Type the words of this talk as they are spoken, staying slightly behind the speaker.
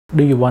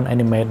Do you want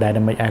Animate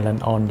Dynamic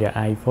Island on your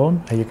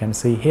iPhone? As you can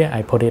see here,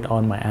 I put it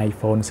on my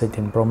iPhone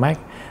 16 Pro Max.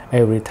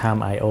 Every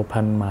time I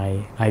open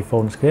my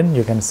iPhone screen,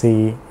 you can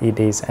see it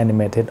is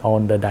animated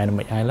on the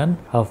Dynamic Island.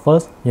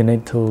 First, you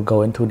need to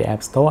go into the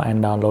App Store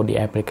and download the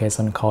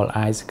application called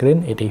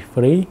iScreen. It is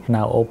free.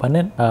 Now open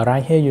it.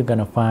 Right here, you're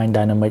gonna find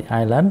Dynamic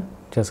Island.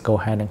 Just go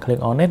ahead and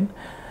click on it.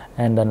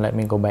 And then let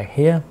me go back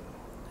here.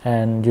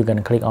 And you're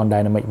gonna click on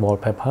Dynamic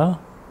Wallpaper.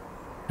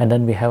 And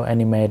then we have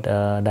Animate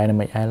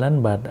Dynamic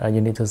Island, but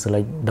you need to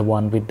select the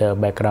one with the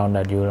background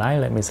that you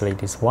like. Let me select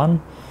this one,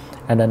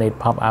 and then it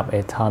pop up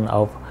a ton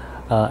of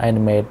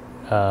Animate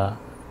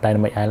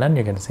Dynamic Island.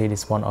 You can see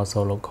this one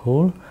also look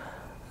cool.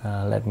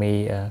 Let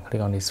me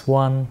click on this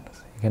one.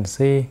 You can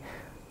see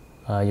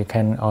you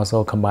can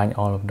also combine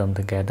all of them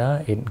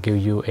together. It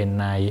gives you a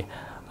nice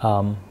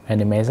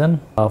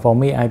animation. For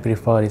me, I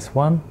prefer this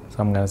one, so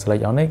I'm gonna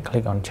select on it,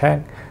 click on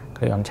check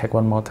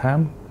one more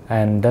time,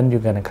 and then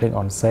you're gonna click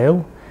on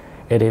save.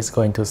 It is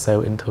going to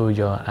save into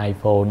your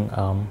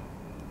iPhone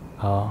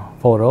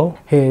photo.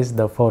 Here is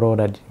the photo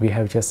that we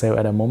have just saved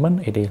at the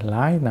moment. It is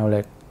live. Now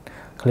let's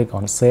click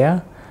on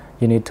share.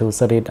 You need to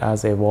set it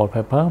as a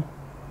wallpaper.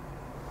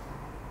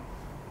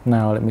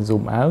 Now let me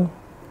zoom out,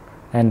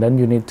 and then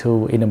you need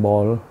to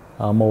enable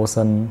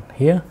motion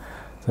here.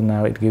 So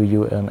now it gives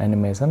you an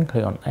animation.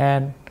 Click on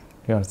add.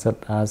 You can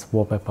set as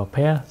wallpaper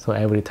pair. So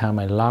every time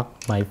I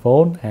lock my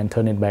phone and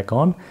turn it back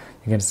on,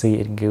 you can see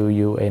it gives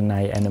you a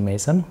nice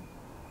animation.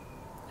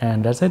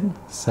 And that's it.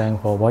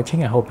 Thanks for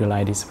watching. I hope you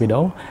like this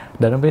video.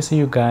 Then I will see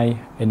you guys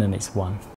in the next one.